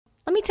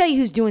me tell you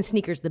who's doing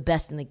sneakers the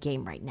best in the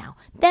game right now.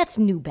 That's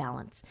New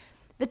Balance.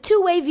 The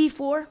two-way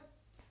V4,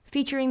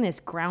 featuring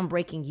this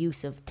groundbreaking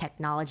use of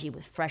technology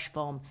with fresh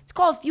foam. It's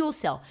called Fuel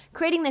Cell,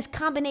 creating this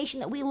combination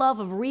that we love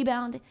of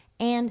rebound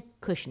and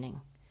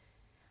cushioning.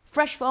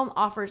 Fresh foam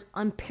offers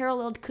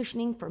unparalleled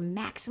cushioning for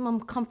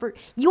maximum comfort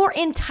your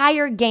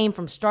entire game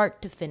from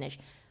start to finish.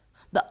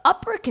 The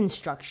upper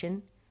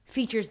construction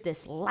features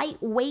this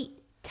lightweight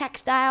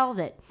textile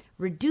that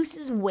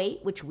reduces weight,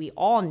 which we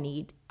all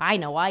need, I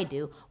know I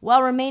do,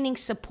 while remaining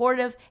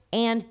supportive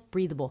and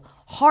breathable.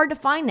 Hard to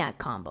find that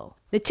combo.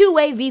 The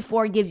two-way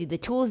V4 gives you the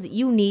tools that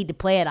you need to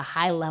play at a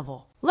high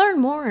level.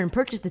 Learn more and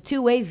purchase the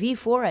two-way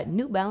V4 at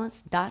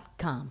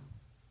newbalance.com.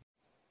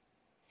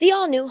 The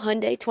all-new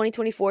Hyundai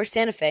 2024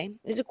 Santa Fe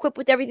is equipped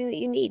with everything that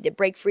you need to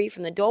break free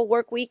from the dull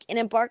work week and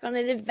embark on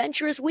an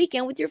adventurous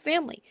weekend with your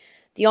family.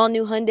 The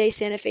all-new Hyundai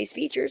Santa Fe's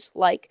features,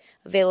 like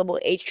available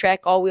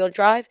H-Track all-wheel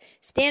drive,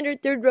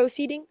 standard third-row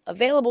seating,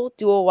 available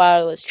dual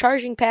wireless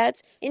charging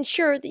pads,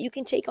 ensure that you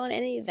can take on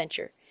any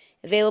adventure.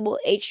 Available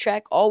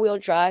H-Track all-wheel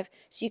drive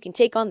so you can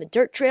take on the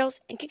dirt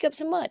trails and kick up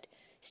some mud.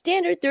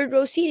 Standard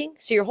third-row seating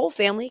so your whole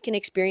family can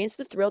experience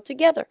the thrill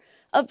together.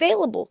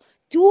 Available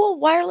dual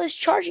wireless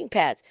charging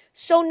pads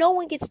so no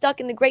one gets stuck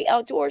in the great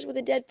outdoors with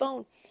a dead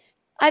phone.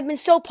 I've been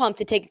so pumped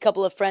to take a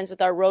couple of friends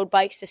with our road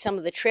bikes to some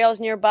of the trails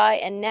nearby,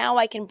 and now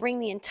I can bring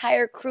the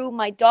entire crew,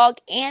 my dog,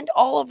 and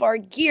all of our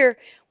gear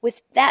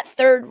with that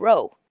third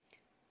row.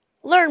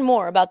 Learn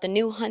more about the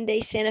new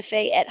Hyundai Santa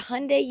Fe at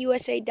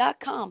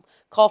HyundaiUSA.com.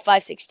 Call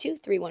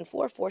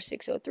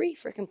 562-314-4603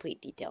 for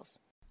complete details.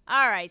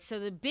 All right, so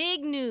the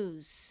big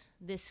news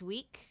this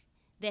week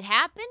that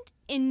happened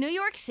in New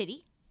York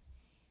City,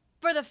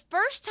 for the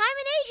first time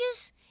in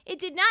ages, it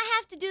did not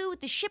have to do with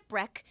the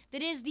shipwreck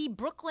that is the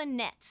Brooklyn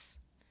Nets.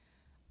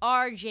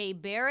 R.J.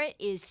 Barrett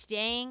is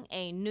staying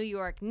a New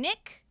York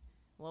Knick,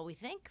 well, we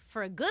think,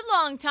 for a good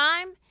long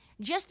time.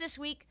 Just this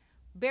week,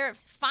 Barrett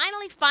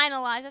finally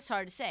finalized, that's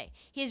hard to say,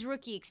 his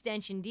rookie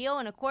extension deal,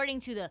 and according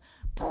to the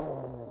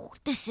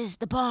this is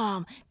the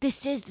bomb,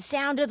 this is the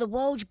sound of the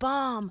Woj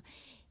bomb,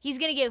 he's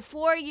going to get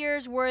 4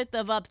 years worth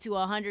of up to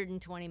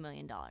 $120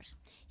 million.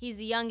 He's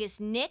the youngest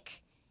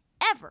Knick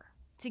ever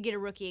to get a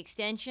rookie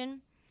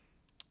extension.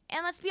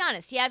 And let's be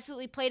honest, he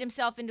absolutely played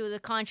himself into the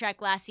contract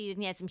last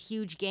season. He had some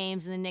huge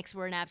games, and the Knicks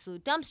were an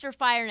absolute dumpster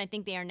fire, and I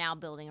think they are now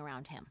building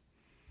around him.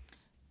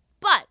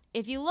 But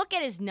if you look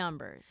at his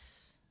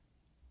numbers,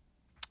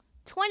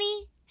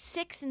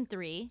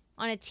 26-3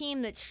 on a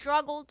team that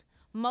struggled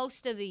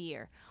most of the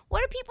year.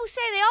 What do people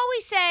say? They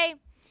always say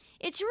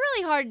it's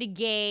really hard to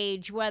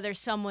gauge whether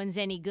someone's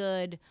any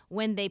good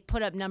when they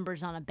put up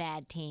numbers on a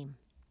bad team.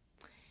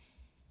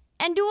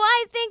 And do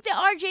I think that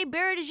R.J.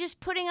 Barrett is just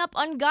putting up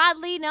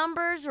ungodly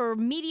numbers or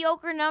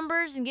mediocre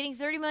numbers and getting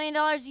 $30 million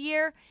a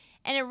year,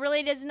 and it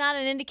really is not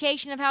an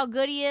indication of how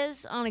good he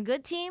is on a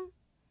good team?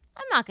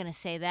 I'm not going to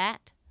say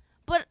that,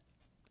 but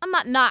I'm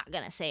not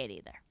going to say it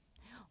either.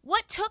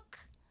 What took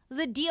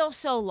the deal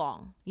so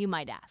long, you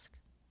might ask?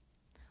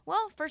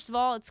 Well, first of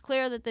all, it's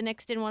clear that the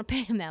Knicks didn't want to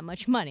pay him that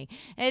much money.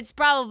 It's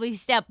probably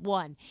step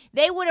one.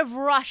 They would have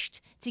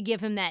rushed to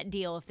give him that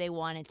deal if they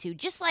wanted to,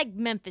 just like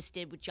Memphis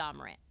did with Ja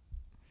Morant.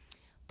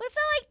 But it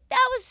felt like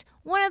that was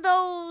one of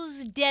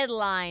those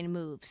deadline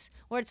moves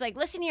where it's like,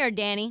 listen here,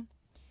 Danny,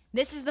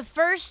 this is the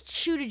first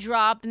shoe to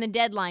drop in the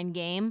deadline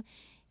game.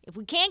 If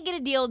we can't get a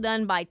deal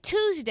done by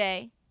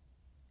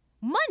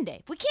Monday,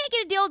 if we can't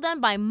get a deal done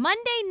by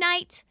Monday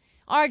night,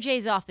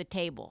 RJ's off the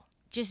table,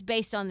 just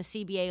based on the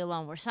CBA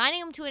alone. We're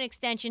signing him to an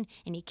extension,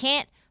 and you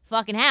can't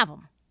fucking have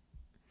him.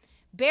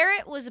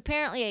 Barrett was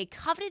apparently a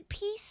coveted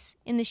piece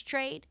in this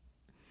trade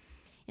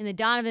in the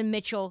Donovan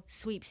Mitchell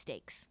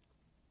sweepstakes.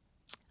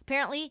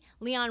 Apparently,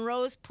 Leon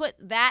Rose put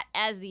that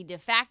as the de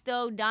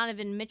facto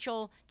Donovan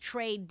Mitchell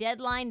trade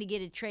deadline to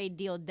get a trade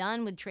deal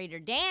done with trader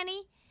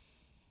Danny.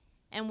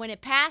 And when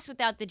it passed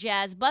without the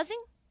Jazz budging,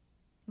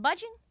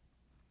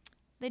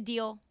 the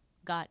deal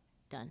got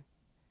done.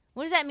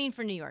 What does that mean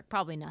for New York?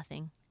 Probably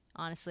nothing,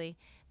 honestly.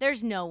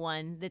 There's no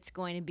one that's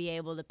going to be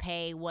able to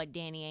pay what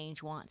Danny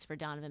Ainge wants for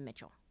Donovan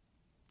Mitchell.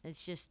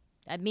 It's just,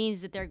 that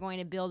means that they're going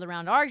to build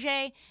around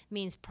RJ.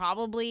 Means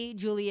probably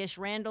Julius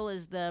Randle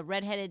is the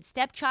redheaded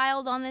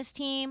stepchild on this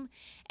team.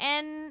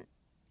 And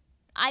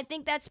I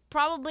think that's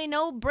probably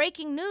no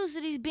breaking news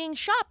that he's being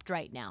shopped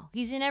right now.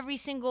 He's in every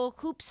single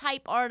Hoops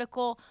Hype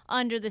article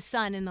under the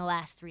sun in the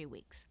last 3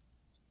 weeks.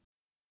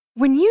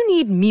 When you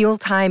need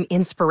mealtime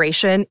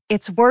inspiration,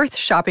 it's worth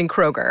shopping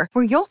Kroger,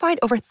 where you'll find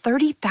over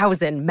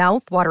 30,000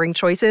 mouth-watering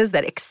choices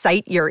that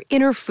excite your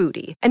inner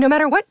foodie. And no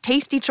matter what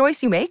tasty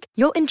choice you make,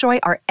 you'll enjoy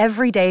our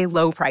everyday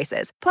low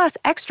prices, plus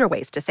extra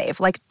ways to save,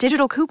 like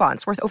digital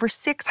coupons worth over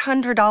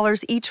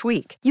 $600 each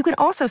week. You can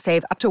also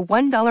save up to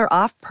 $1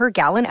 off per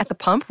gallon at the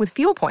pump with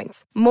fuel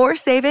points. More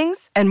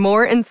savings and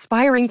more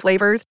inspiring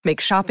flavors make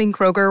shopping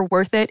Kroger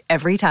worth it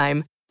every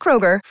time.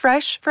 Kroger,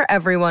 fresh for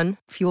everyone.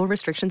 Fuel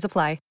restrictions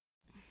apply.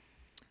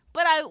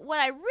 But what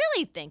I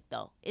really think,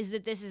 though, is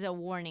that this is a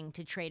warning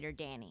to trader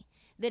Danny.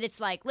 That it's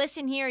like,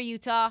 listen here,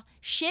 Utah,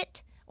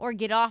 shit or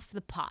get off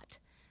the pot.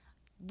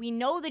 We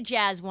know the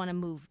Jazz want to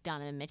move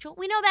Donovan Mitchell.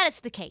 We know that it's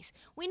the case.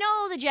 We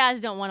know the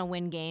Jazz don't want to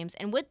win games.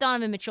 And with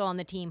Donovan Mitchell on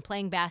the team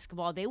playing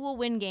basketball, they will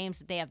win games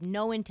that they have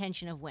no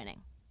intention of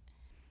winning.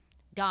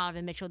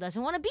 Donovan Mitchell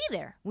doesn't want to be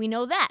there. We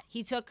know that.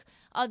 He took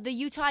the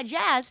Utah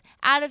Jazz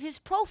out of his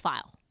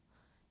profile.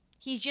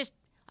 He's just,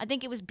 I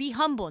think it was be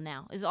humble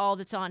now is all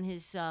that's on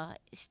his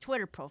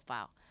Twitter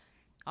profile.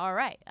 All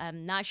right.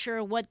 I'm not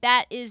sure what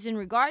that is in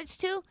regards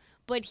to,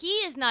 but he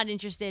is not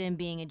interested in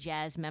being a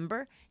Jazz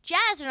member.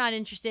 Jazz are not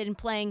interested in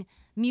playing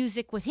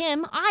music with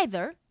him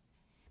either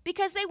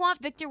because they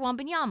want Victor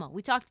Wembanyama.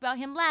 We talked about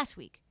him last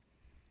week.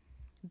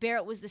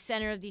 Barrett was the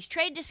center of these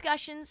trade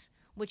discussions,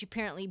 which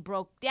apparently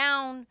broke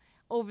down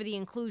over the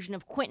inclusion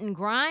of Quentin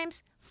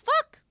Grimes.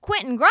 Fuck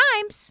Quentin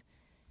Grimes.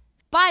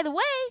 By the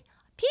way,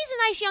 he's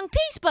a nice young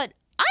piece, but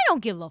I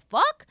don't give a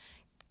fuck.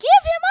 Give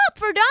him up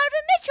for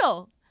Donovan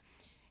Mitchell.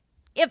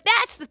 If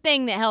that's the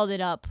thing that held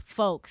it up,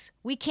 folks,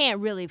 we can't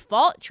really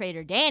fault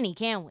Trader Danny,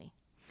 can we?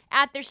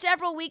 After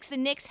several weeks, the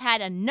Knicks had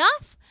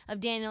enough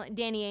of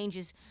Danny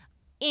Ainge's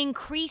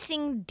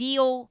increasing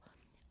deal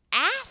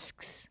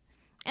asks,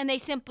 and they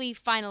simply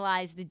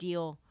finalized the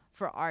deal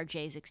for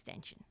RJ's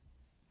extension.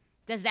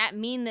 Does that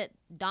mean that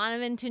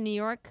Donovan to New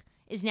York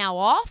is now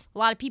off? A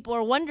lot of people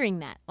are wondering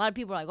that. A lot of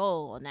people are like,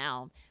 oh, well,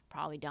 now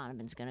probably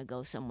Donovan's going to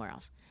go somewhere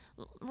else.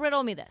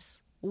 Riddle me this.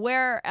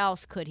 Where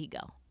else could he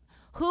go?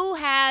 Who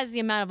has the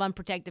amount of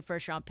unprotected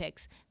first-round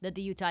picks that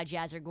the Utah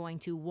Jazz are going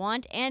to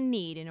want and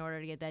need in order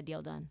to get that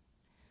deal done?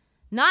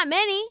 Not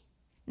many.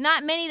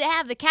 Not many that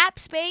have the cap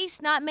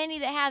space. Not many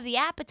that have the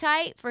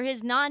appetite for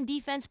his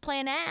non-defense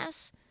playing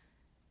ass.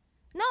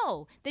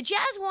 No. The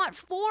Jazz want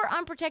 4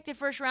 unprotected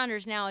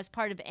first-rounders now as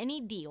part of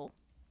any deal.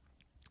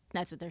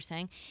 That's what they're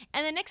saying.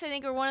 And the Knicks, I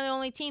think, are one of the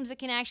only teams that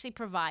can actually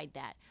provide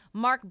that.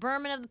 Mark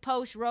Berman of the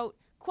Post wrote,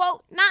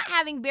 quote, not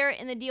having Barrett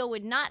in the deal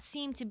would not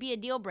seem to be a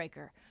deal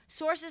breaker.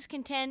 Sources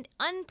contend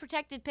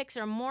unprotected picks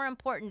are more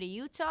important to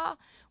Utah,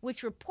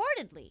 which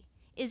reportedly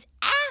is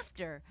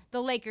after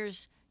the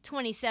Lakers'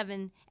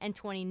 27 and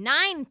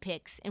 29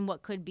 picks in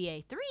what could be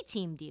a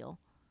 3-team deal,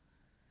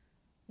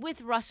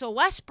 with Russell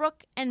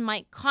Westbrook and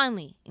Mike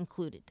Conley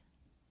included.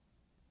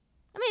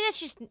 I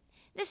mean,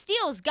 this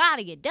deal's got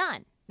to get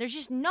done. There's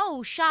just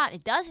no shot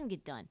it doesn't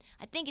get done.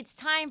 I think it's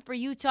time for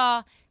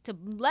Utah to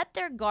let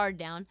their guard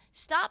down,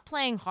 stop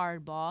playing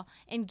hardball,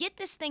 and get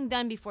this thing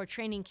done before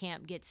training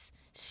camp gets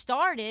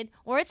started,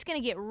 or it's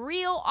going to get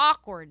real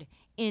awkward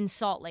in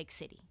Salt Lake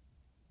City.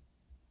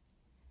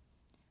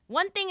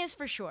 One thing is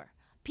for sure.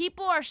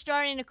 People are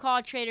starting to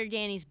call Trader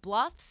Danny's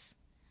bluffs,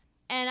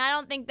 and I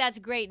don't think that's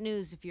great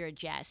news if you're a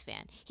Jazz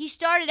fan. He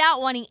started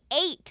out wanting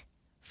 8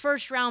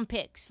 first-round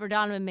picks for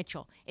Donovan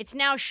Mitchell. It's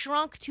now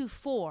shrunk to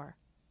 4.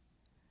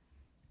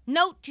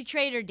 Note to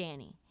Trader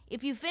Danny,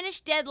 if you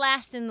finish dead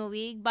last in the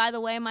league, by the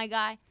way, my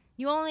guy,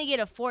 you only get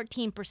a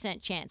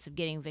 14% chance of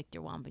getting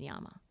Victor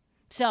Wembanyama.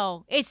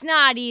 So it's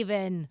not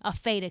even a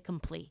fait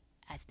accompli,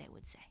 as they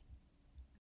would say.